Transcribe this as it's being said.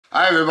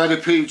Hi everybody,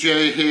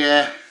 PJ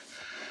here,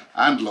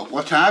 and look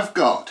what I've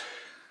got.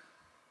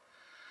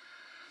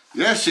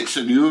 Yes, it's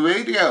a new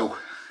radio,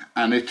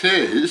 and it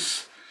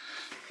is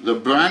the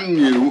brand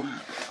new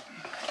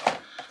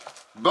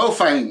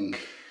Baofeng.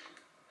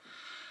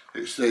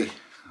 It's the,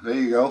 there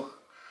you go,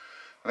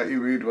 let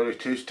you read what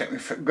it is, take my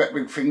great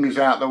big fingers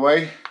out of the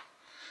way.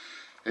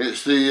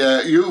 It's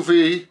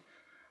the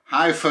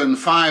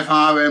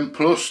UV-5RM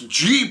Plus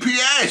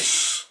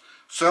GPS.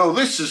 So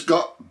this has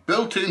got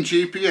built-in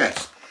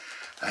GPS.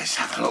 Let's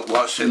have a look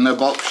what's in the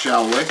box,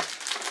 shall we?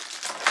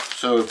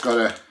 So we've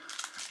got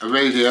a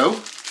radio.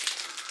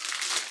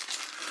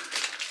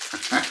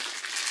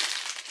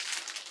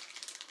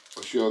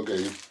 What's your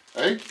game?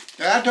 Hey?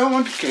 I don't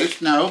want to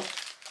kiss, no.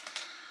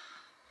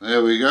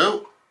 There we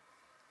go.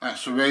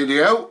 That's the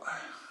radio.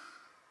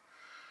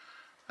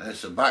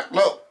 There's the back,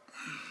 look.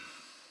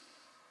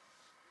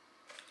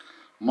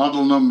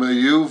 Model number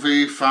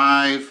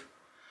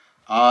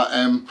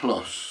UV-5RM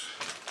Plus.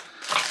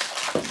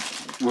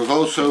 We've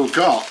also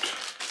got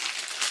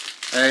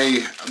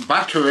a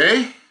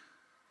battery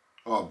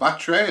or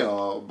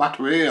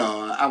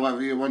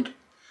however you want to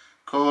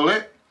call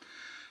it,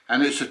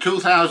 and it's a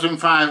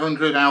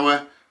 2,500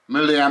 hour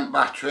milliamp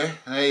battery.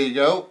 There you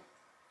go.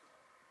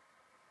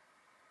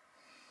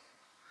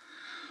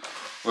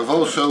 We've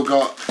also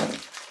got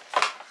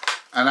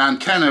an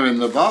antenna in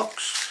the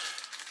box.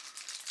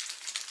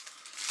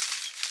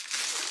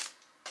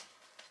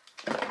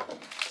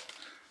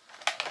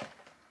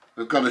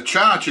 We've got a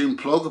charging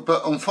plug,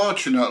 but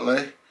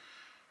unfortunately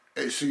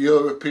it's a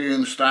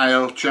European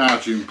style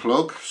charging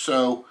plug,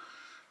 so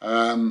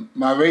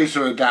my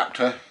razor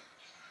adapter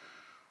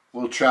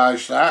will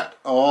charge that,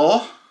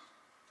 or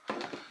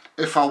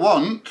if I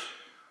want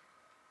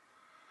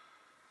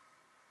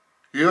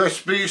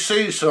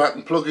USB-C, so I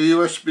can plug a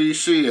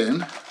USB-C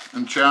in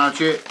and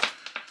charge it.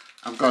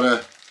 I've got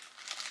a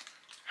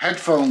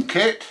headphone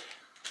kit,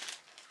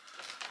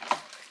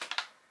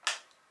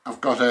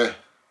 I've got a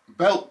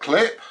belt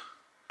clip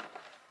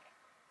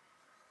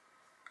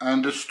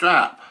and a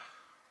strap,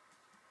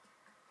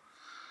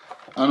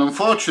 and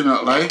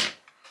unfortunately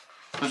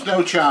there's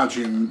no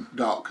charging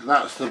dock.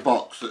 That's the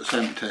box that's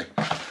empty.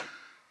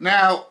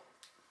 Now,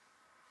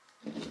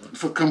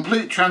 for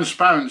complete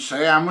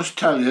transparency, I must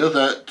tell you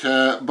that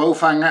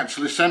Baofeng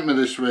actually sent me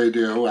this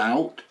radio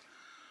out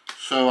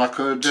so I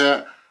could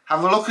have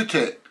a look at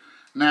it.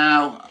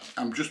 Now,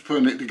 I'm just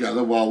putting it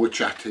together while we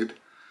chatted.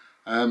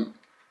 They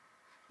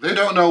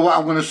don't know what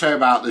I'm going to say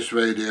about this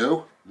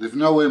radio. They've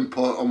no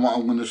input on what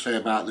I'm going to say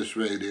about this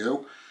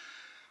radio.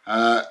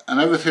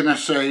 And everything I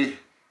say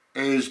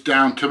is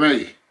down to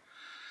me.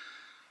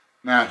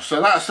 Now,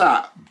 so that's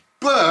that.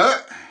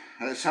 But,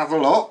 let's have a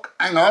look.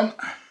 Hang on.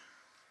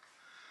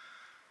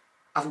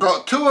 I've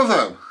got two of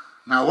them.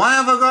 Now, why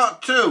have I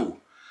got two?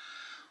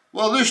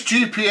 Well, this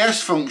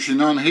GPS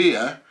function on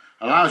here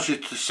allows you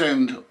to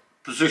send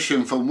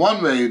position from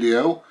one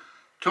radio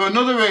to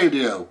another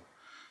radio.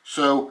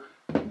 So,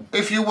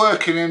 if you're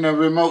working in a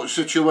remote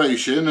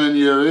situation and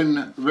you're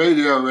in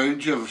radio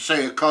range of,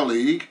 say, a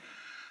colleague,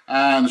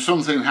 and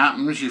something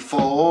happens, you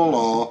fall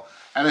or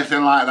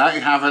anything like that,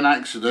 you have an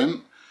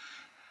accident,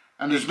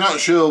 and is not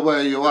sure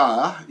where you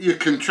are, you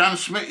can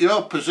transmit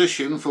your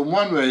position from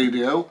one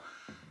radio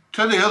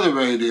to the other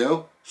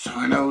radio,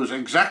 so it knows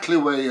exactly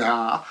where you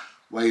are,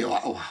 and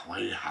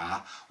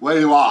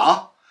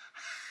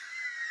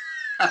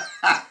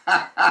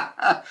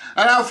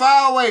how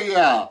far away you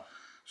are.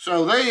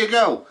 So there you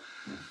go.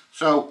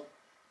 So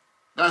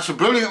that's a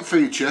brilliant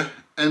feature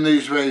in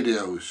these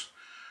radios.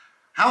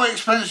 How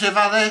expensive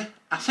are they?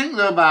 I think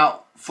they're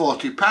about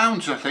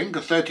 £40, I think,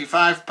 or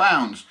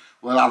 £35.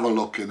 We'll have a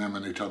look in a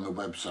minute on the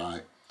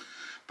website.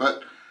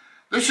 But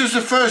this is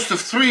the first of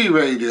three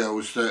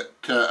radios that,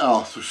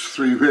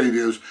 three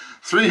videos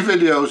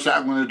that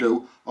I'm going to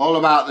do all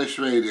about this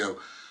radio.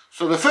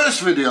 So the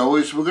first video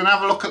is we're going to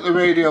have a look at the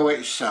radio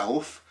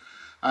itself,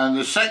 and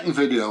the second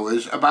video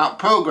is about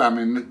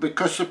programming,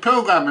 because the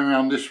programming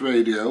on this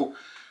radio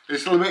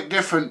is a little bit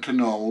different to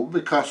normal,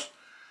 because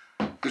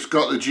it's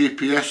got the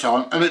GPS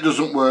on and it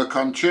doesn't work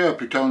on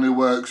Chirp, it only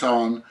works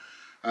on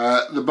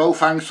the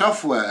Baofeng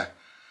software.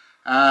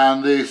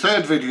 And the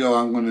third video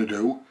I'm going to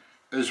do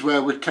is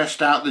where we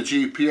test out the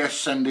GPS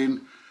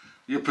sending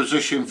your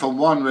position from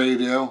one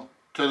radio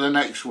to the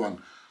next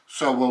one.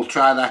 So we'll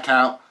try that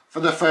out for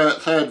the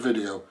third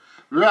video.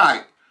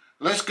 Right,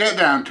 let's get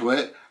down to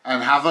it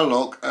and have a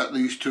look at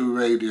these two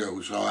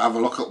radios, or have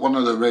a look at one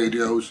of the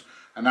radios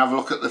and have a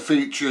look at the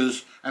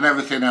features and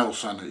everything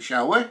else on it,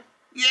 shall we?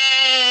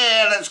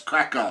 Yeah, let's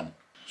crack on.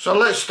 So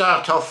let's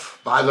start off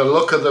by the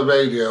look of the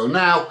radio.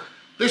 Now,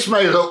 this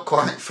may look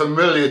quite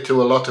familiar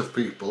to a lot of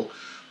people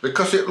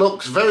because it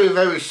looks very,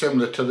 very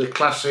similar to the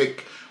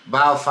classic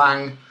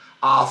Baofeng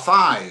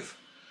R5.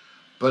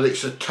 But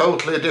it's a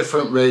totally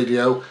different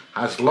radio,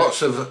 has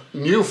lots of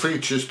new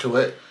features to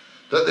it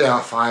that the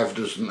R5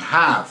 doesn't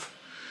have.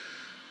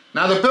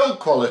 Now, the build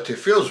quality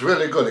feels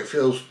really good. It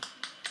feels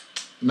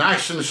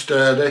nice and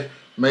sturdy,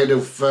 made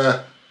of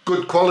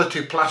good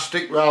quality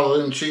plastic rather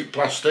than cheap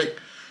plastic.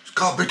 It's it's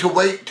got a bit of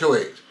weight to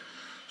it.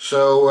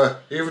 So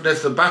even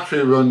if the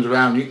battery runs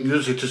around, you can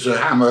use it as a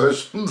hammer or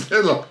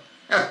something,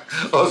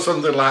 or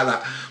something like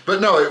that.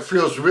 But no, it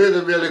feels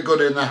really, really good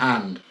in the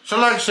hand. So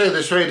like I say,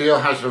 this radio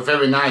has a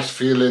very nice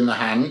feel in the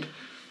hand.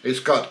 It's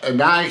got a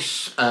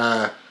nice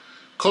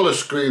colour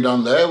screen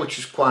on there, which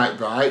is quite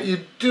bright.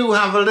 You do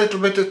have a little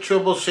bit of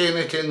trouble seeing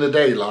it in the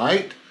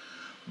daylight,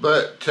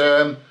 but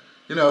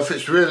you know, if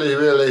it's really,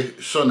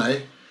 really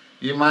sunny,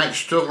 you might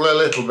struggle a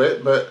little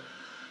bit, but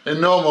in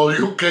normal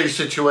UK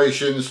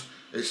situations,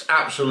 it's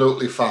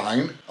absolutely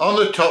fine. On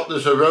the top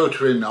there's a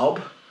rotary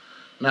knob.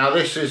 Now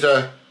this is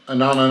an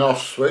on and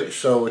off switch,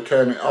 so we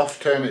turn it off,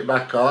 turn it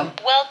back on.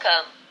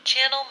 Welcome,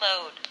 channel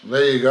mode.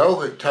 There you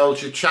go, it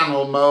tells you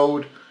channel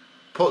mode,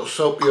 puts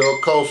up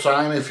your call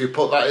sign if you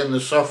put that in the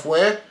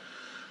software,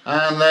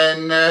 and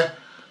then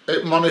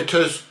it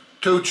monitors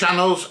 2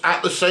 channels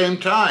at the same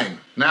time.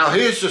 Now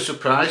here's the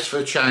surprise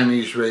for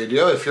Chinese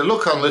radio. If you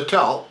look on the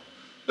top,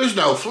 there's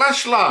no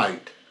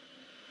flashlight.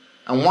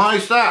 And why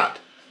is that?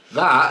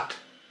 That,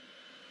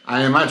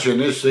 I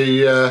imagine, is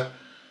the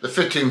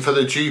fitting for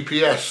the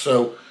GPS.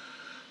 So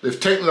they've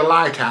taken the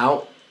light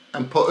out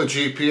and put a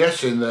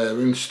GPS in there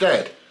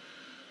instead,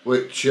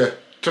 which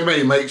to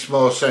me makes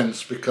more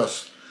sense,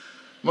 because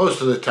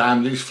most of the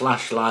time these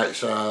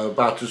flashlights are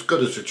about as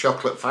good as a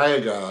chocolate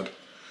fireguard.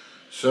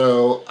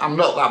 So I'm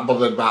not that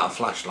bothered about a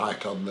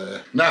flashlight on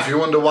there. Now if you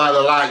wonder why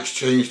the lights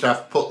changed,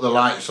 I've put the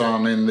lights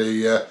on in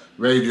the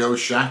Radio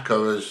Shack,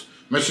 or as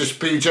Mrs.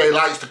 PJ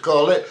likes to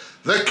call it,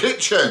 the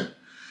kitchen.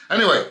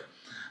 Anyway,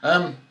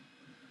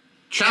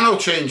 channel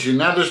changing.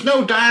 Now there's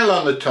no dial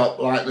on the top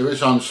like there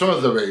is on some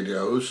of the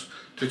radios.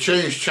 To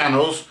change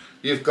channels,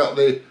 you've got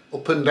the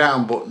up and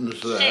down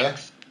buttons there.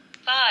 6,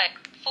 5,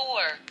 4,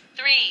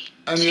 3,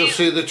 and 2. You'll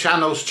see the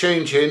channels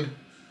changing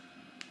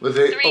with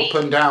the 3, up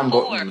and down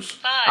 4, buttons.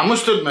 5. I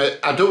must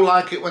admit, I do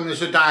like it when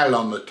there's a dial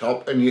on the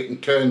top and you can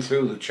turn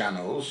through the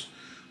channels,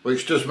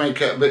 which does make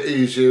it a bit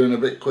easier and a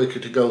bit quicker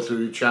to go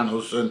through the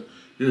channels than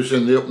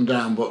using the up and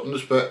down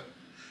buttons, but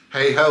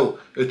hey ho,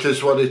 it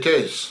is what it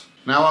is.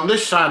 Now on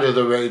this side of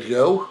the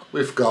radio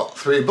we've got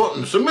 3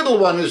 buttons. The middle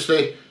one is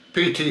the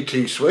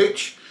PTT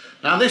switch.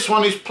 Now this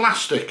one is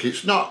plastic,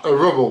 it's not a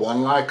rubber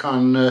one like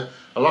on a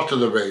lot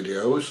of the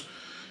radios.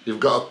 You've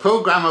got a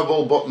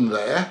programmable button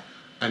there,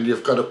 and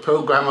you've got a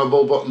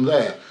programmable button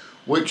there,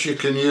 which you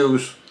can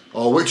use,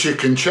 or which you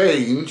can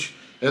change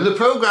in the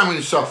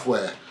programming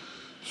software.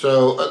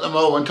 So at the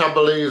moment I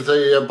believe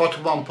the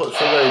bottom one puts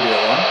the radio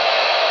on.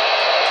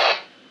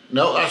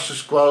 No, that's the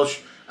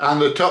squelch.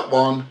 And the top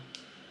one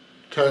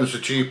turns the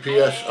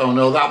GPS. Oh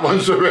no, that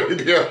one's the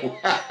radio.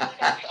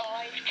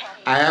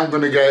 I am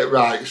going to get it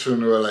right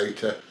sooner or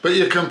later. But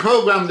you can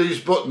program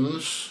these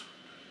buttons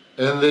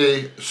in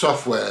the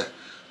software.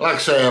 Like I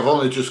say, I've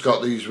only just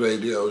got these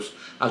radios.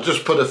 I've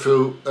just put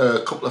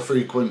a couple of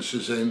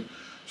frequencies in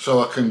so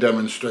I can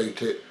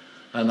demonstrate it,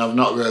 and I've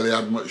not really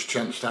had much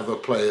chance to have a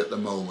play at the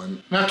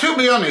moment. Now to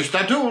be honest,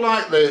 I do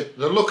like the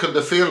look and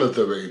the feel of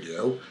the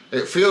radio.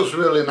 It feels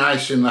really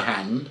nice in the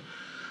hand.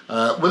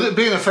 With it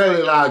being a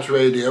fairly large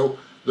radio,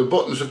 the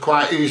buttons are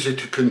quite easy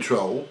to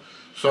control,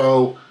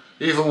 so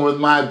even with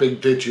my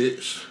big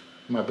digits,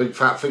 my big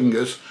fat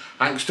fingers,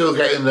 I can still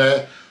get in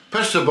there,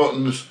 press the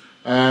buttons,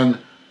 and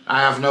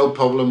I have no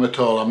problem at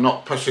all. I'm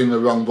not pressing the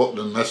wrong button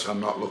unless I'm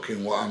not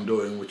looking what I'm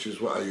doing, which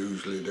is what I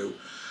usually do.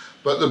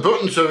 But the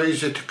buttons are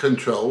easy to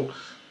control.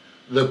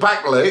 They're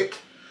backlit,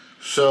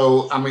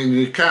 so I mean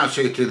you can't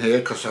see it in here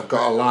because I've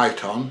got a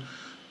light on,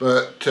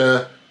 but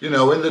you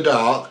know, in the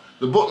dark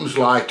the buttons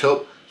light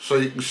up so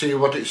you can see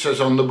what it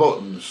says on the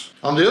buttons.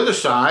 On the other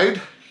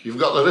side you've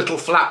got the little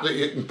flap that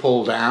you can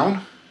pull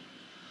down,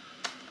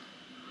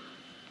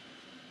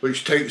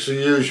 which takes the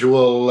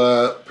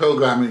usual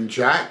programming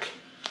jack,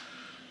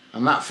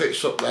 and that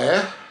fits up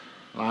there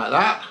like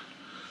that.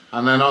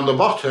 And then on the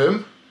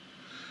bottom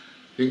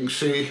you can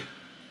see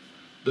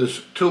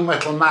there's 2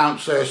 metal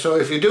mounts there, so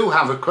if you do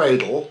have a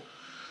cradle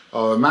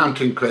or a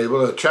mounting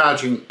cable, a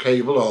charging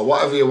cable or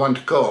whatever you want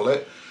to call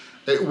it,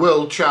 it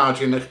will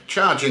charge in a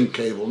charging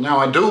cable. Now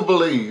I do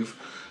believe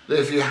that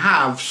if you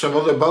have some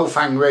other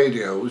Baofeng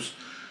radios,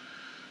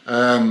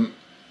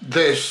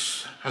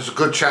 this has a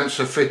good chance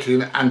of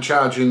fitting and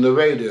charging the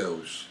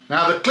radios.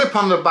 Now the clip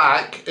on the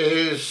back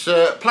is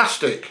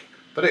plastic,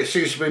 but it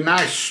seems to be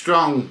nice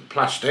strong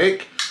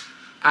plastic,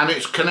 and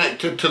it's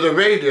connected to the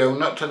radio,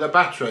 not to the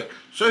battery.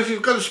 So if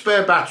you've got a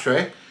spare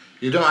battery,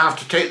 you don't have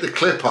to take the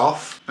clip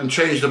off and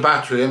change the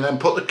battery and then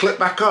put the clip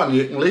back on.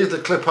 You can leave the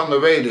clip on the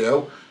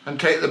radio and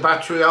take the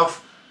battery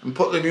off and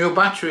put the new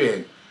battery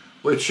in,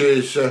 which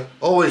is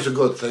always a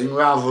good thing,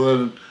 rather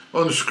than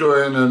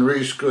unscrewing and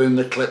rescrewing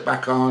the clip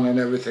back on and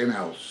everything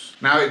else.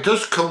 Now it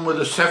does come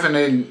with a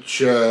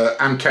 7-inch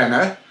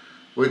antenna,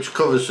 which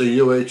covers the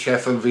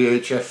UHF and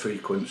VHF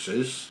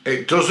frequencies.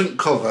 It doesn't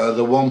cover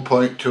the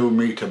 1.2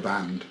 meter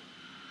band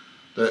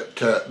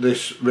that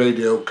this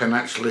radio can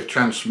actually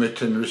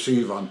transmit and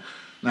receive on.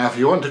 Now if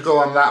you want to go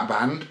on that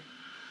band,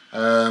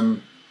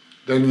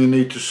 then you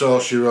need to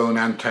source your own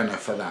antenna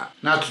for that.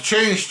 Now to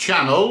change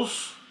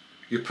channels,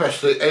 you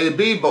press the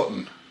AB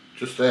button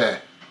just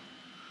there,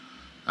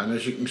 and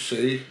as you can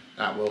see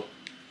that will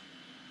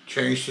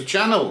change the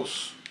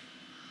channels.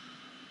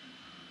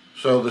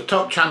 So the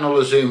top channel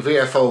is in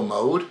VFO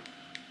mode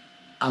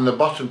and the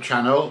bottom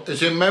channel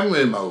is in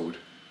memory mode.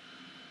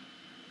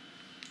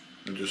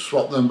 And just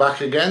swap them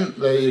back again,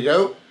 there you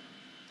go.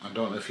 I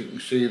don't know if you can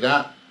see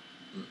that,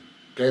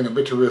 getting a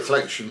bit of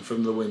reflection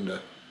from the window.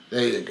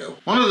 There you go.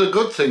 One of the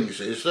good things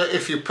is that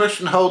if you press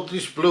and hold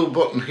this blue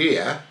button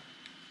here,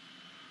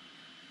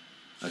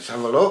 let's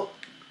have a look,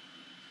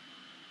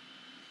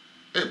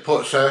 it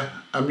puts a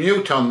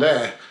mute on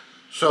there.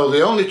 So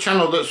the only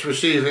channel that's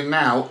receiving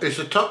now is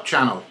the top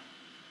channel.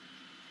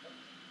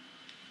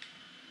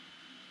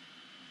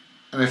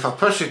 And if I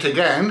press it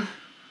again,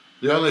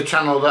 the only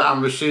channel that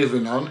I'm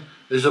receiving on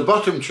is the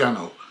bottom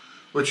channel,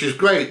 which is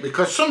great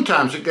because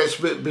sometimes it gets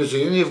a bit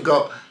busy and you've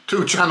got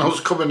two channels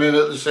coming in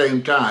at the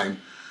same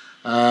time,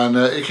 and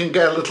it can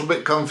get a little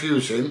bit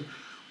confusing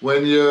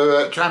when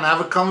you're trying to have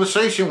a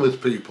conversation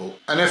with people.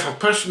 And if I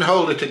press and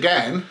hold it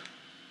again,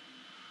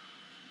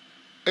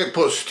 it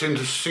puts it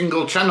into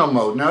single channel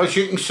mode. Now as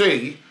you can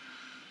see,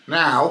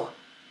 now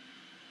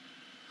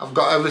I've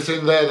got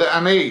everything there that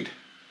I need.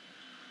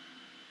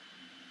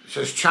 It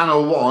says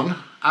channel 1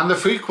 and the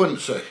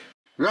frequency.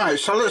 Right,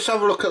 so let's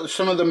have a look at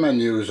some of the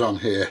menus on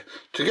here.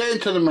 To get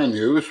into the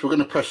menus, we're going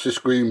to press this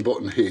green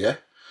button here,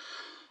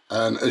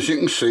 and as you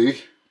can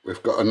see,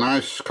 we've got a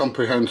nice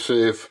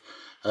comprehensive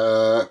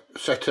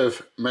set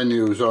of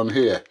menus on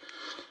here.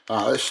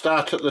 Let's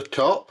start at the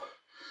top.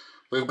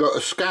 We've got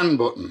a scan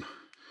button,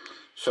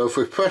 so if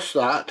we press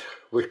that,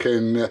 we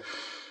can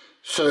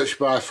search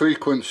by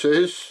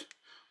frequencies,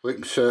 we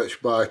can search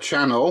by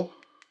channel,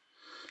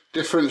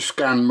 different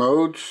scan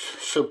modes,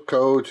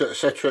 subcodes,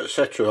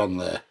 etc on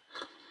there.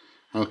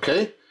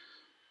 Okay,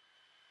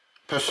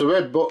 press the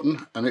red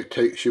button and it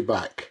takes you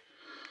back.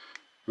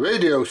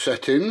 Radio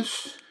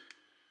settings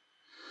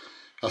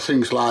are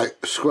things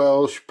like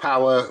squelch,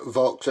 power,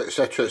 vox,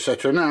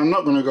 etc. Now I'm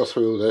not going to go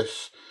through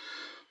this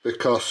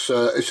because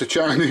it's a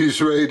Chinese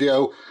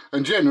radio,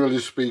 and generally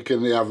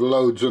speaking they have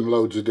loads and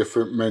loads of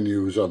different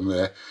menus on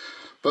there,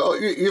 but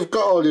you've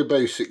got all your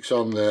basics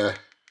on there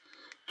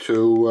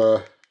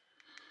to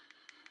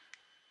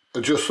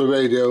adjust the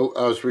radio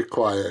as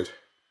required.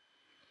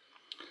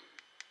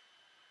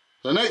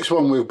 The next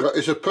one we've got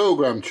is a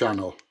program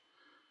channel,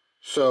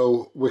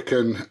 so we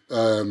can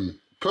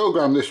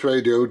program this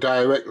radio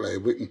directly.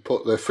 We can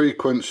put the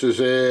frequencies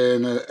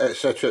in,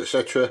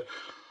 etc,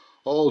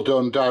 all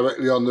done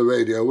directly on the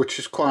radio, which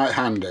is quite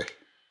handy.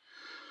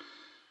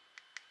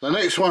 The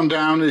next one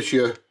down is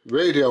your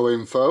radio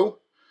info,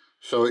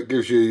 so it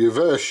gives you your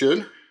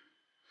version,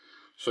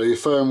 so your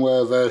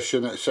firmware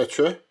version,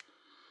 etc.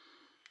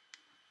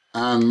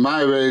 And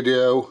my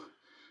radio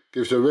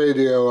gives a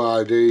radio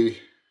ID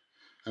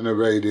and a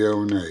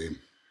radio name.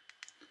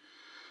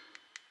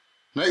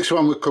 Next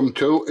one we come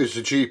to is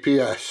the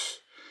GPS,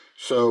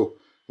 so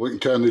we can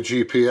turn the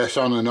GPS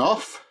on and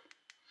off.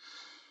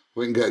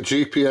 We can get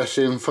GPS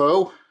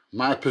info,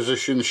 my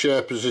position,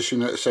 share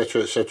position,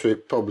 etc. It's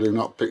probably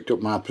not picked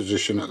up my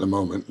position at the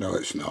moment. No,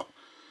 it's not.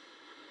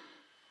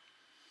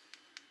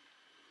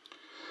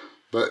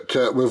 But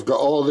we've got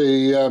all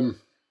the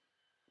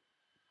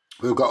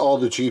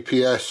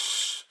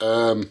GPS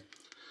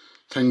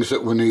things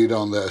that we need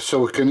on there,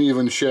 so we can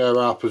even share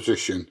our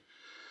position.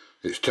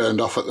 It's turned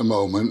off at the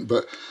moment,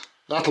 but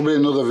that'll be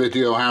another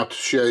video, how to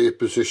share your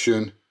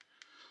position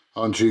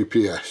on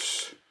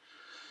GPS.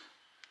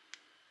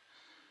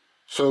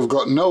 So we've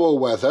got NOAA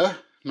weather.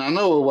 Now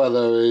NOAA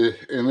weather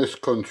in this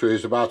country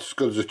is about as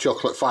good as a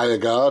chocolate fire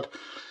guard,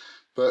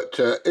 but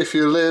if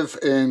you live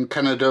in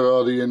Canada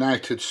or the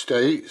United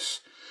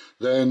States,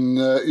 then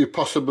you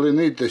possibly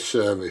need this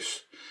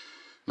service.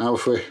 Now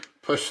if we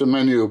press the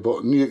menu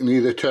button, you can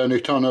either turn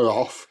it on or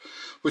off,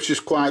 which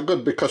is quite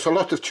good because a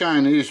lot of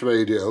Chinese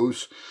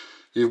radios,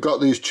 you've got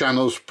these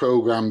channels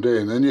programmed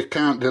in and you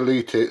can't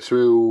delete it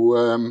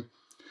through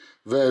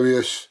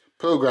various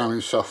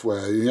programming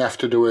software. You have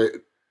to do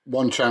it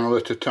one channel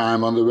at a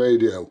time on the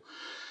radio.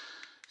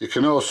 You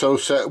can also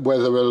set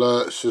weather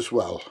alerts as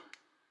well.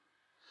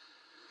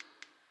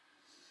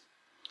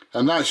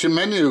 And that's your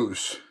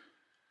menus.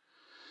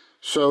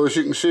 So as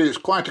you can see, it's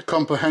quite a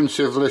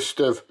comprehensive list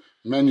of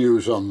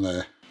menus on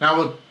there. Now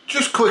we'll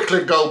just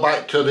quickly go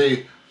back to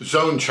the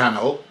zone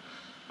channel,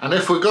 and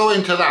if we go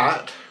into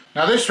that,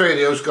 now this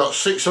radio's got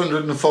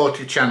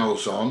 640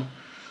 channels on,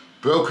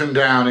 broken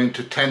down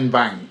into 10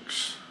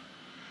 banks.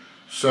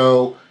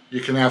 So you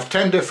can have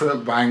 10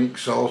 different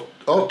banks, all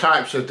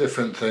types of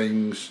different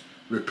things,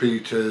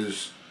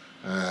 repeaters,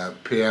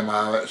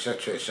 PMR,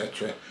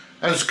 etc,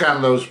 and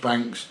scan those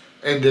banks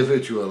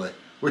individually,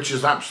 which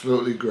is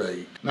absolutely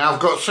great. Now I've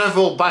got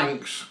several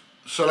banks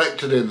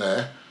selected in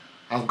there.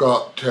 I've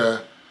got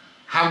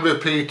ham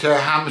repeater,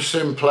 ham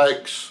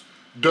simplex,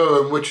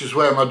 Durham, which is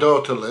where my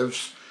daughter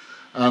lives,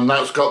 and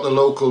that's got the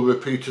local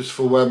repeaters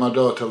for where my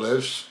daughter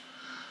lives.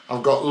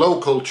 I've got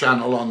local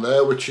channel on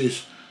there, which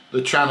is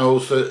the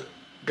channels that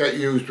get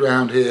used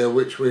around here,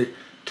 which we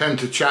tend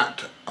to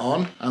chat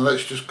on. And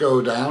let's just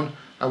go down.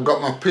 I've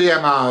got my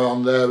PMR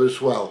on there as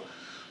well.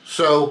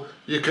 So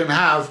you can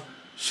have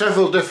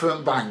several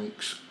different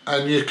banks,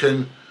 and you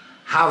can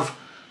have,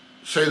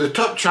 say, the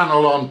top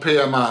channel on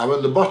PMR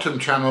and the bottom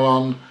channel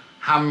on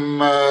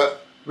ham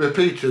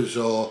repeaters,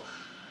 or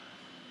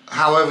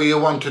however you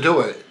want to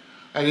do it.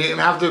 And you can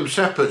have them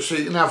separate, so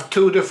you can have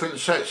two different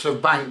sets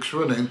of banks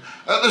running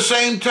at the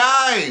same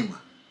time.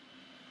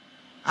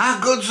 How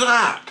good's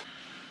that?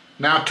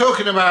 Now,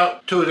 talking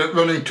about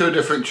running two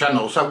different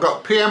channels, I've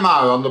got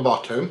PMR on the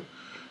bottom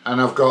and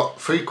I've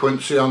got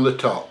frequency on the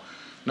top.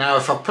 Now,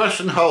 if I press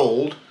and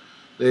hold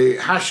the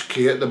hash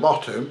key at the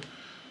bottom,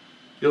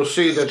 you'll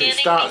see that it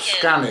starts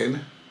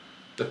scanning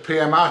the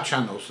PMR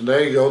channels. And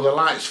there you go, the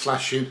light's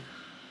flashing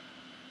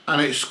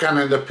and it's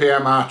scanning the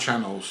PMR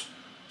channels.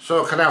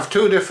 So I can have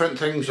two different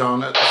things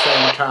on at the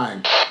same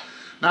time.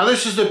 Now,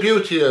 this is the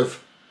beauty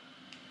of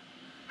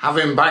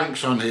having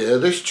banks on here.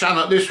 This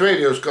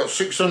radio's got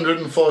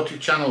 640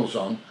 channels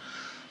on,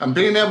 and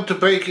being able to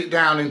break it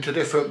down into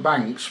different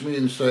banks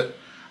means that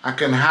I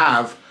can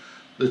have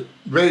the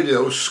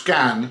radio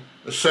scan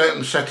a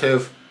certain set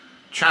of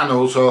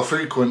channels or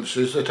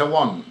frequencies that I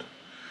want.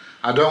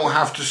 I don't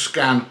have to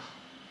scan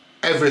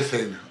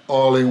everything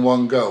all in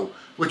one go,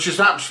 which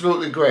is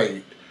absolutely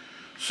great.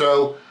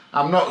 So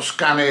I'm not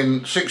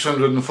scanning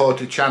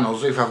 640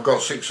 channels. If I've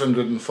got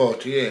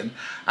 640 in,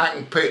 I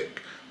can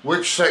pick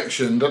which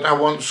section that I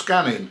want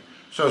scanning.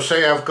 So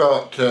say I've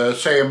got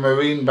say a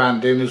marine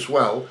band in as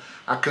well,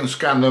 I can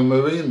scan the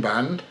marine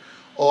band,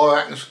 or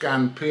I can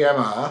scan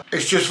PMR.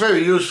 It's just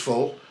very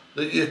useful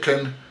that you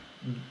can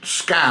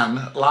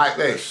scan like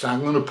this.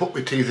 I'm going to put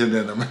my teeth in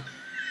a minute.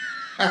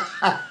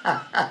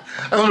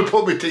 I'm going to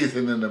put my teeth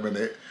in a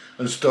minute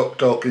and stop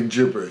talking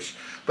gibberish.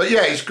 But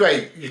yeah, it's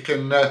great. You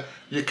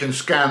can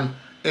scan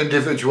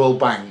individual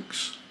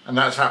banks, and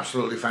that's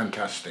absolutely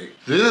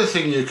fantastic. The other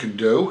thing you can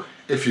do,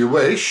 if you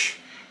wish,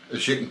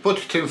 is you can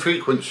put it in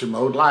frequency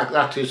mode like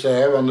that is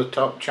there on the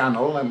top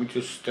channel. Let me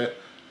just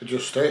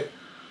adjust it.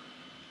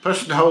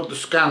 Press and hold the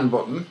scan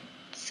button.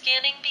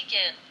 Scanning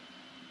begin.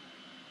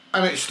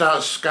 And it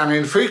starts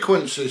scanning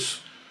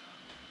frequencies.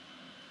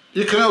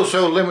 You can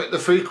also limit the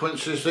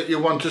frequencies that you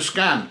want to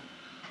scan.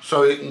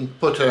 So you can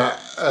put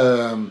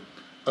a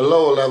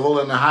lower level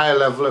and a higher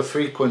level of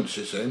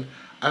frequencies in,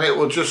 and it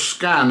will just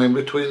scan in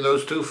between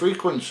those two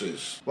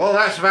frequencies. Well,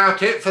 that's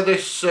about it for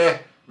this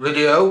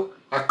video.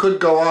 I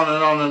could go on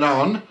and on and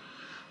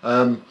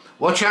on.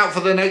 Watch out for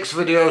the next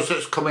videos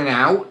that's coming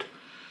out.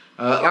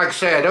 Like I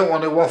say, I don't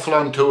want to waffle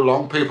on too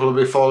long. People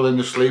will be falling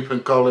asleep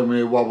and calling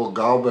me a wobble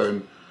gob,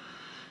 and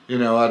you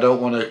know, I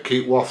don't want to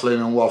keep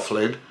waffling and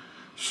waffling.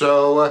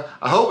 So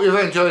I hope you've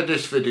enjoyed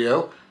this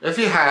video. If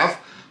you have,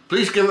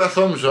 please give it a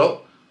thumbs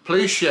up,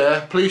 please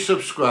share, please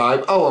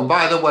subscribe. Oh, and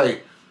by the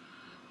way,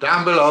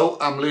 down below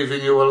I'm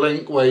leaving you a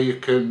link where you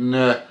can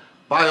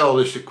buy all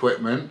this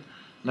equipment.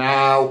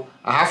 Now,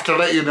 I have to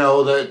let you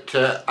know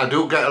that I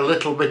do get a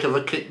little bit of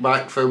a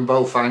kickback from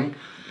Baofeng.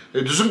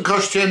 It doesn't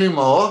cost you any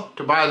more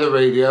to buy the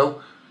radio,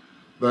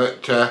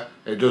 but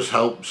it does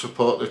help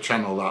support the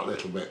channel that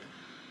little bit.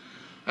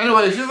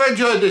 Anyway, if you've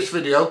enjoyed this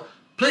video,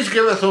 please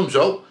give it a thumbs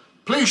up,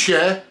 please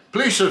share,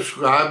 please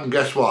subscribe, and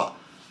guess what?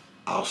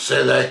 I'll see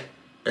you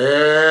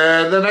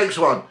there in the next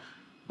one.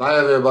 Bye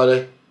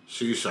everybody.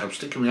 See you soon. I'm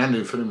sticking my hand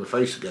in front of my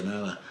face again,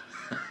 aren't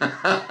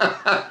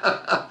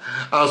I?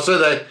 I'll see you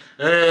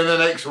there in the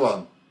next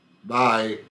one. Bye.